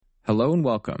Hello and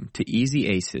welcome to Easy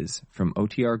Aces from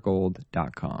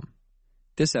OTRGold.com.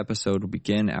 This episode will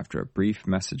begin after a brief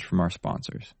message from our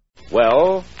sponsors.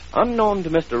 Well, unknown to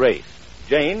Mr. Race,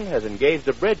 Jane has engaged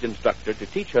a bridge instructor to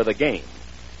teach her the game.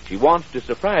 She wants to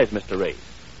surprise Mr. Race.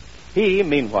 He,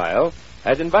 meanwhile,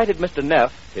 has invited Mr.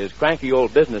 Neff, his cranky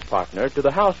old business partner, to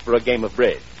the house for a game of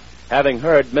bridge, having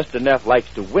heard Mr. Neff likes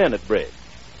to win at bridge.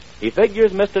 He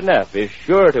figures Mr. Neff is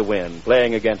sure to win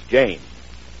playing against Jane.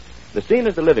 The scene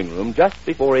is the living room just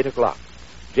before 8 o'clock.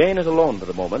 Jane is alone for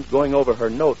the moment, going over her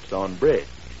notes on bridge.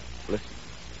 Listen.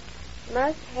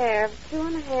 Must have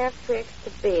 2.5 tricks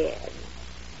to bid.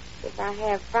 If I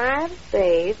have 5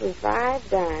 spades and 5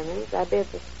 diamonds, I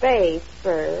bid the spades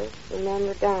first and then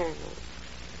the diamonds.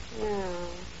 No.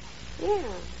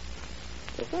 Yeah.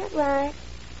 Is that right?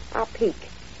 I'll peek.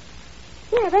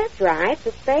 Yeah, that's right.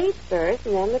 The spades first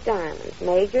and then the diamonds.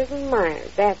 Majors and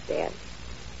minors. That's it.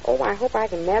 Oh, I hope I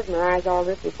can mesmerize all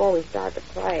this before we start to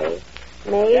play.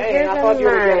 Majors Jane, I thought and you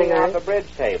were minors. getting out the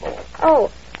bridge table.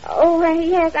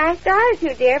 Yes, I started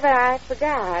to, dear, but I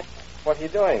forgot. What are you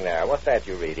doing there? What's that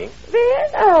you're reading?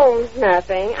 This? Oh,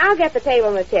 nothing. I'll get the table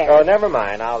and the chair. Oh, never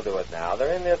mind. I'll do it now.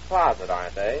 They're in this closet,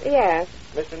 aren't they? Yes.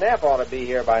 Mr. Neff ought to be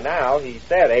here by now. He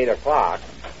said 8 o'clock.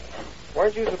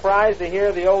 Weren't you surprised to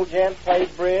hear the old gent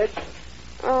played bridge?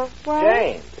 What?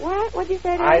 Jane. What? What'd you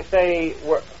say to me? I say,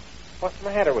 what's the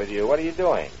matter with you? What are you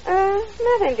doing?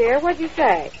 Nothing, dear. What'd you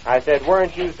say? I said,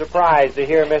 weren't you surprised to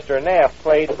hear Mr. Neff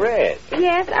played bridge?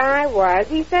 Yes, I was.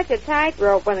 He's such a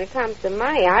tightrope when it comes to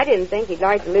money. I didn't think he'd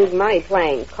like to lose money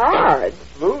playing cards.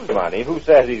 Lose money? Who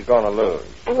says he's going to lose?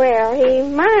 Well, he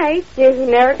might. You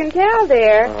never can tell,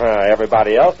 dear.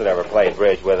 Everybody else that ever played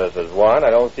bridge with us has won.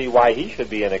 I don't see why he should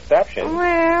be an exception.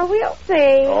 Well, we'll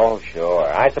see. Oh, sure.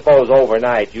 I suppose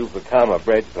overnight you've become a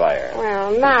bridge player.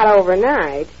 Well, not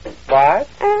overnight. What?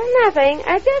 Nothing.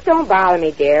 Just don't bother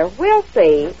me, dear. We'll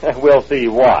see. We'll see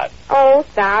what? Oh,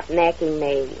 stop necking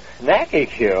me. Necking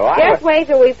you? Just wait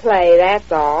till we play,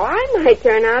 that's all. I might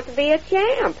turn out to be a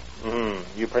champ.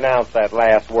 You pronounced that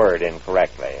last word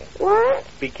incorrectly. What?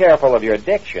 Be careful of your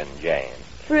diction, Jane.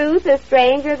 Truth is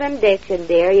stranger than diction,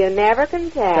 dear. You never can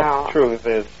tell. Truth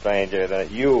is stranger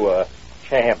than you,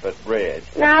 champ at bridge.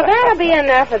 Now, that'll be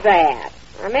enough of that.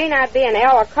 I may not be an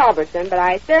Ella Culbertson, but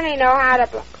I certainly know how to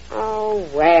play. Oh,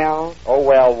 well. Oh,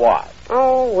 well, what?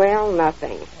 Oh, well,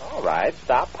 nothing. All right,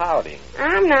 stop pouting.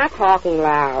 I'm not talking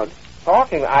loud.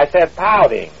 Talking? I said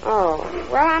pouting. Oh,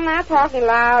 well, I'm not talking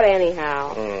loud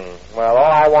anyhow. Well,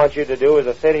 all I want you to do is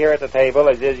to sit here at the table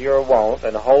as is your wont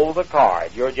and hold the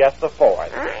card. You're just the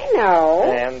fourth. I know.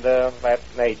 And let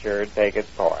nature take its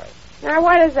course. Now,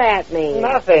 what does that mean?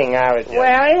 Nothing, I was just...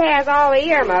 Well, it has all the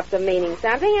earmuffs of meaning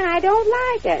something, and I don't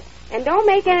like it. And don't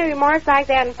make any remarks like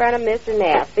that in front of Mr.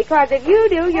 Neff, because if you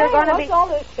do, you're going to be... What's all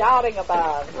this shouting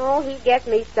about? Oh, he gets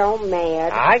me so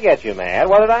mad. I get you mad.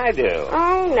 What did I do?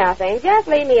 Oh, nothing. Just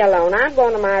leave me alone. I'm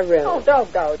going to my room. Oh,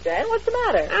 don't go, Jane. What's the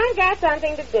matter? I've got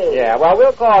something to do. Yeah, well,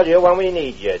 we'll call you when we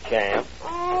need you, champ.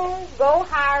 Oh, go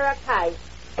hire a kite.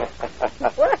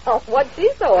 Well, what's she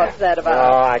so upset Oh,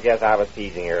 about? I guess I was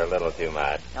teasing her a little too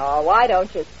much. Oh, why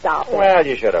don't you stop it? Well,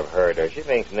 you should have heard her. She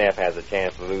thinks Neff has a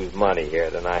chance to lose money here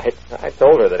tonight. I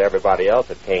told her that everybody else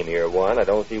that came here won. I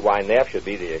don't see why Neff should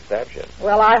be the exception.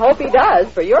 Well, I hope he does,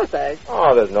 for your sake.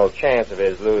 Oh, there's no chance of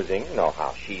his losing. You know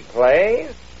how she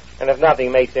plays. And if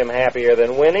nothing makes him happier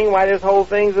than winning, why, this whole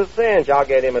thing's a cinch. I'll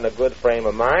get him in a good frame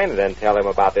of mind and then tell him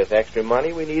about this extra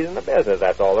money we need in the business.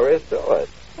 That's all there is to it.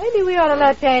 Maybe we ought to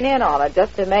let Jane in on it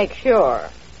just to make sure.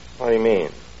 What do you mean?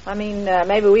 I mean,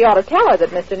 maybe we ought to tell her that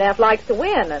Mr. Neff likes to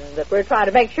win and that we're trying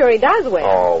to make sure he does win.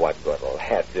 Oh, what good will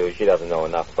that do? She doesn't know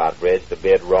enough about bridge to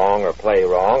bid wrong or play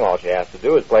wrong. All she has to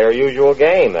do is play her usual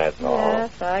game, that's all.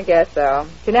 Yes, I guess so.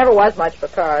 She never was much for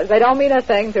cards. They don't mean a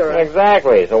thing to her.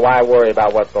 Exactly. So why worry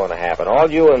about what's going to happen? All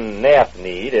you and Neff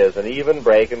need is an even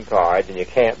break in cards, and you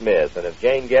can't miss. And if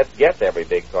Jane gets every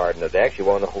big card in the deck, she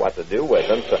won't know what to do with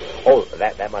them. So,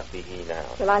 that must be he now.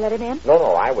 Shall I let him in? No,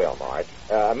 I will, Marge.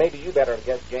 Maybe you better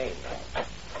get Jane.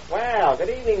 Well, good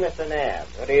evening, Mr.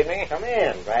 Neff. Good evening. Come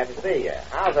in. Glad to see you.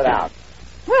 How's it out?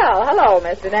 Well, hello,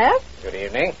 Mr. Neff. Good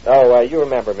evening. Oh, you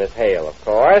remember Miss Hale, of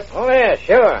course. Oh, yeah,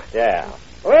 sure. Yeah.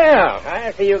 Well,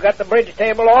 I see you got the bridge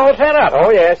table all set up.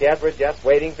 Oh, yes, we're just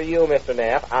waiting for you, Mr.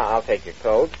 Neff. I'll take your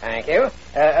coat. Thank you.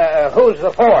 Who's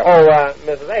the fourth? Oh,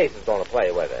 Mrs. Ace is going to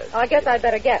play with us. I guess I'd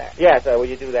better get her. Yes, will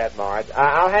you do that, Marge?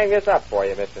 I'll hang this up for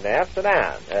you, Mr. Neff. Sit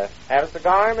down. Have a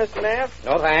cigar, Mr. Neff?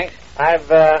 No, thanks.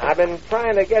 I've been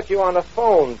trying to get you on the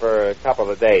phone for a couple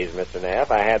of days, Mr.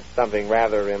 Neff. I had something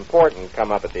rather important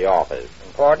come up at the office.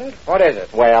 Important? What is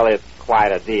it? Well, it's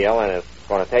quite a deal, and it's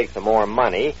going to take some more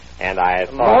money, And I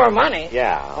thought... More money?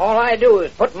 Yeah. All I do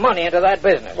is put money into that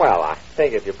business. Well, I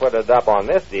think if you put it up on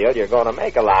this deal, you're going to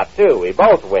make a lot, too. We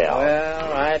both will.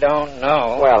 Well, I don't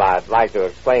know. Well, I'd like to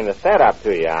explain the setup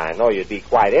to you. I know you'd be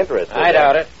quite interested. I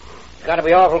doubt it. It's got to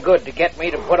be awful good to get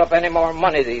me to put up any more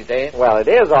money these days. Well, it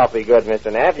is awfully good,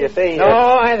 Mr. Neff. You see...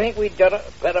 No, I think we'd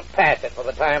better pass it for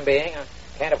the time being. I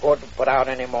can't afford to put out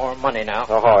any more money now.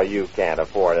 Oh, you can't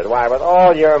afford it. Why, with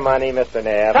all your money, Mr.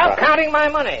 Neff... Stop counting my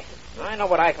money. I know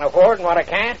what I can afford and what I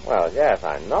can't. Well, yes,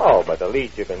 I know, but the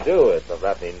least you can do is to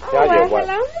let me tell you what...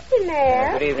 hello, Mr.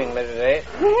 Neff. Good evening, Mrs. Ace.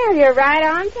 Well, you're right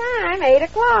on time, 8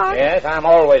 o'clock. Yes, I'm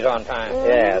always on time.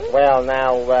 Yes, well,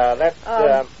 now, let's...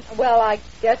 Well, I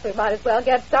guess we might as well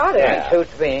get started. Yeah, it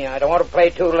suits me. I don't want to play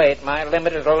too late. My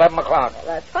limit is 11 o'clock. Well,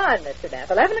 that's fine, Mr.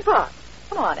 Neff. 11 o'clock.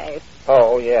 Come on, Ace.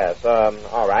 Oh, yes,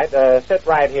 all right. Sit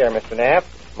right here, Mr.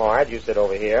 Neff. Marge, you sit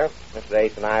over here. Mr.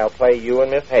 Ace and I will play you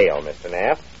and Miss Hale, Mr.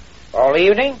 Neff. All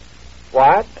evening?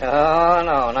 What? Oh,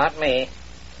 no, not me.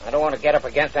 I don't want to get up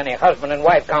against any husband and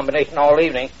wife combination all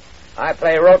evening. I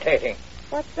play rotating.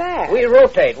 What's that? We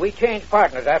rotate. We change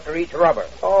partners after each rubber.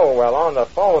 Oh, well, on the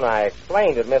phone I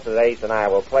explained that Mrs. Ace and I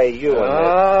will play you and Miss...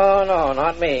 Oh, no,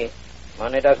 not me.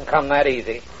 Money doesn't come that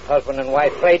easy. Husband and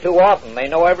wife play too often. They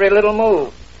know every little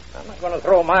move. I'm not going to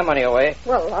throw my money away.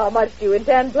 Well, how much do you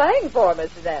intend playing for,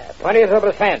 Mr. Neff?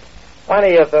 20%.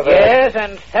 20th of Yes,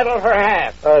 and settle for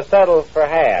half. Settled for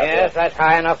half. Yes, that's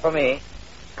high enough for me.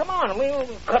 Come on, we'll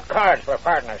cut cards for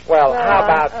partners. Well, how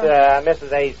about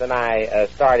Mrs. Ace and I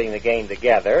starting the game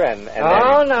together and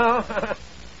Oh, no.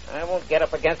 I won't get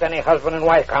up against any husband and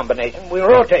wife combination. We'll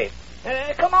rotate.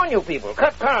 Come on, you people.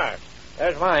 Cut cards.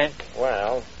 There's mine.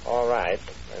 Well, all right.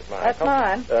 There's mine. That's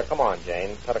mine. Come on,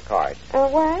 Jane. Cut a card.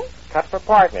 What? Cut for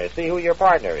partners. See who your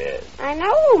partner is. I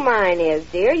know who mine is,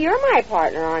 dear. You're my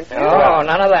partner, aren't you? Oh,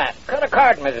 none of that. Cut a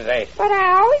card, Mrs. Ace. But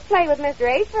I always play with Mr.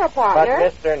 Ace for a partner.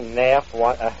 But Mr. Neff,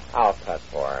 I'll cut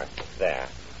for her. There.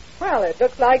 Well, it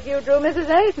looks like you drew Mrs.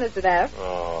 Ace, Mr. Neff.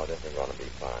 Oh, this is going to be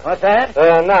fun. What's that?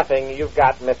 Nothing. You've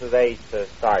got Mrs. Ace to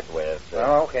start with.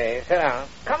 Okay, sit down.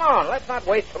 Come on, let's not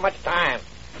waste so much time.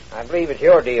 I believe it's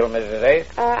your deal, Mrs. Ace.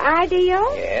 I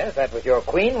deal? Yes, that was your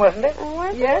queen, wasn't it?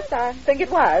 Was Yes, I think it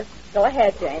was. Go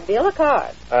ahead, Jane. Deal a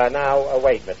card. Now,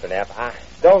 wait, Mr. Neff. I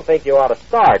don't think you ought to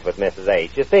start with Mrs.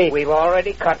 H. You see... We've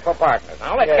already cut for partners.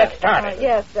 Now, let's get started.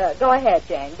 Yes, go ahead,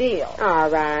 Jane. Deal. All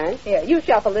right. Here, you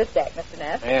shuffle this deck, Mr.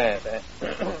 Neff. Yes.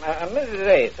 Mrs.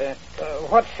 Ace,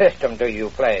 what system do you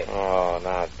play? Oh,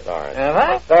 not sorry.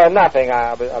 What? Nothing.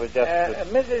 I was just...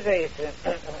 Mrs. Ace,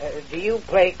 do you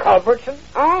play Culbertson?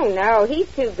 Oh, no.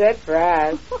 He's too good for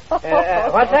us. What's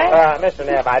that? Mr.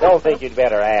 Neff, I don't think you'd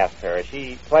better ask her.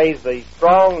 She plays the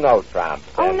strong note trump.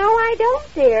 Oh, no, I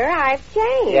don't, dear. I've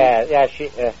changed. Yeah, she...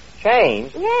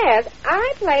 changed? Yes,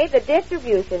 I play the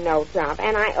distribution note trump,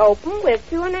 and I open with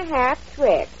 2.5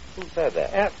 tricks. Who said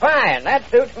that? Fine, that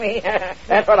suits me.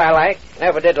 That's what I like.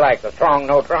 Never did like the strong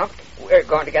no trump. We're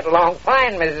going to get along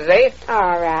fine, Mrs. Ace.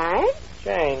 All right.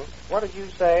 Jane, what did you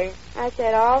say? I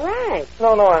said all right.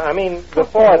 No, I mean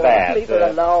before that. Leave her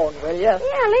alone, will you? Yeah,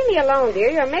 leave me alone,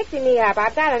 dear. You're mixing me up.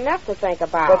 I've got enough to think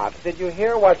about. But did you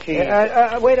hear what she...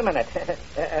 wait a minute.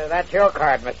 That's your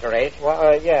card, Mr. Ace.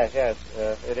 Well, yes,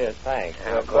 it is. Thanks.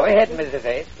 Go ahead, Mrs.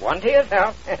 Ace. One to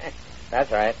yourself.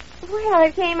 That's right. Well,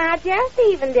 it came out just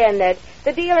even, didn't it?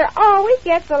 The dealer always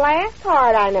gets the last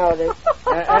card, I noticed.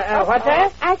 What's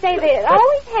that? I say that it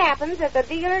always happens that the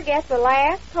dealer gets the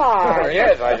last card. Oh,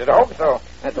 yes, I should hope so.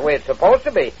 That's the way it's supposed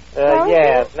to be.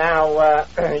 Yes. Now,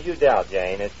 you dealt,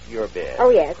 Jane. It's your bid. Oh,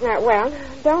 yes. Now, well,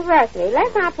 don't rush me.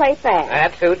 Let's not play fast.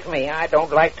 That suits me. I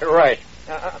don't like to rush.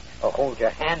 Hold your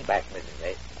hand back, Mrs.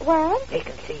 Ace. What? They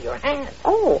can see your hand.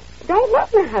 Oh, don't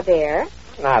look now, dear.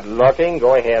 Not looking.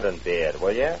 Go ahead and bid,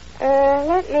 will you?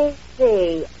 Let me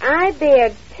see. I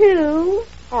bid 2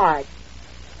 hearts.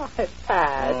 I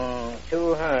pass.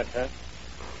 2 hearts, huh?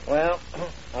 Well,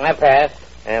 I pass.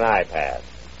 And I pass.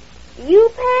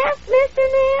 You pass,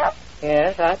 Mr. Neff?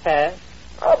 Yes, I pass.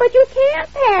 Oh, but you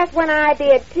can't pass when I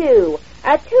bid 2.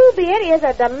 A 2 bid is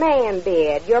a demand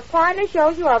bid. Your partner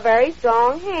shows you a very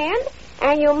strong hand,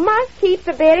 and you must keep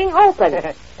the bidding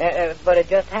open. But it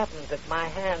just happens that my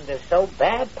hand is so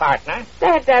bad, partner.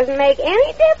 That doesn't make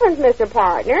any difference, Mr.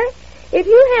 Partner. If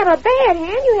you have a bad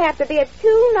hand, you have to bid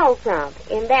 2 no trump.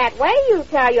 In that way, you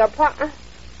tell your partner...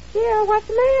 Yeah, what's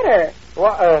the matter?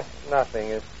 Well, nothing.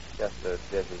 It's just a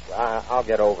dizzy. I'll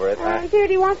get over it. Dear,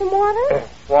 do you want some water?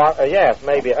 Yes,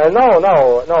 maybe. No,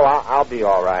 I'll be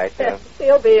all right.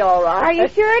 He'll be all right. Are you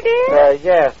sure, dear?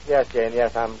 Yes, Jane.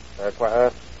 Yes, I'm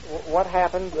quite... What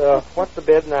happened? What's the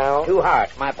bid now? 2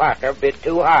 hearts. My partner bid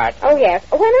 2 hearts. Oh, yes.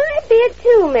 When I bid 2,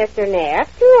 Mr.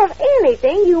 Neff, 2 of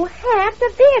anything, you have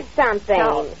to bid something.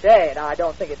 Now, Jane, I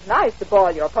don't think it's nice to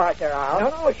boil your partner out.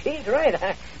 No, she's right.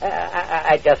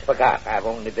 I just forgot. I've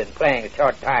only been playing a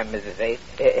short time, Mrs. Ace.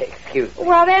 Excuse me.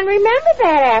 Well, then remember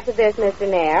that after this, Mr.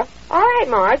 Neff. All right,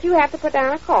 Marge, you have to put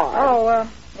down a card.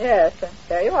 Oh, yes.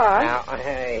 There you are. Now,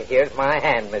 here's my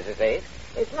hand, Mrs. Ace.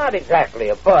 It's not exactly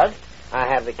a bust. I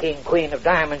have the King, Queen of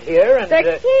Diamonds here, and...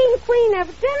 The King, Queen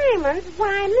of Diamonds?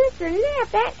 Why, Mr.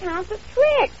 Neff, that counts a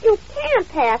trick. You can't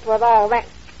pass with all that.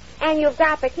 And you've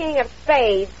got the King of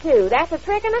Spades, too. That's a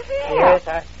trick and a half.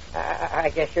 Yes,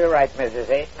 I guess you're right, Mrs.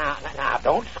 Ace. Now,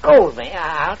 don't scold me.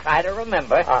 I'll try to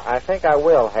remember. I think I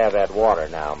will have that water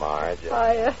now, Marge.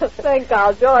 I think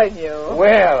I'll join you.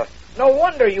 Well, no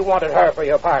wonder you wanted her for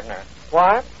your partner.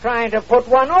 What? Trying to put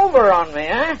one over on me,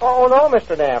 huh? Oh, no,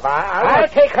 Mr. Neff. I'll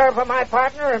take her for my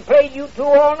partner and play you 2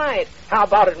 all night. How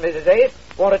about it, Mrs. Ace?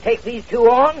 Want to take these 2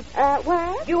 on?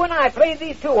 What? You and I play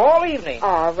these 2 all evening.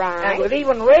 All right. And we'll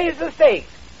even raise the stakes.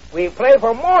 We'll play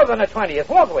for more than a 20th,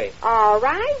 won't we? All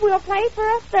right, we'll play for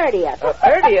a 30th. A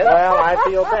 30th? Well, I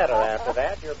feel better after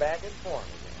that. You're back in form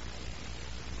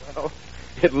again. Well,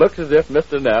 it looks as if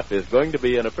Mr. Neff is going to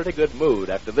be in a pretty good mood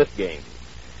after this game.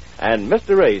 And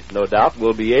Mr. Race, no doubt,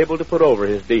 will be able to put over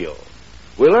his deal.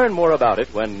 We'll learn more about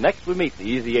it when next we meet the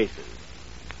Easy Aces.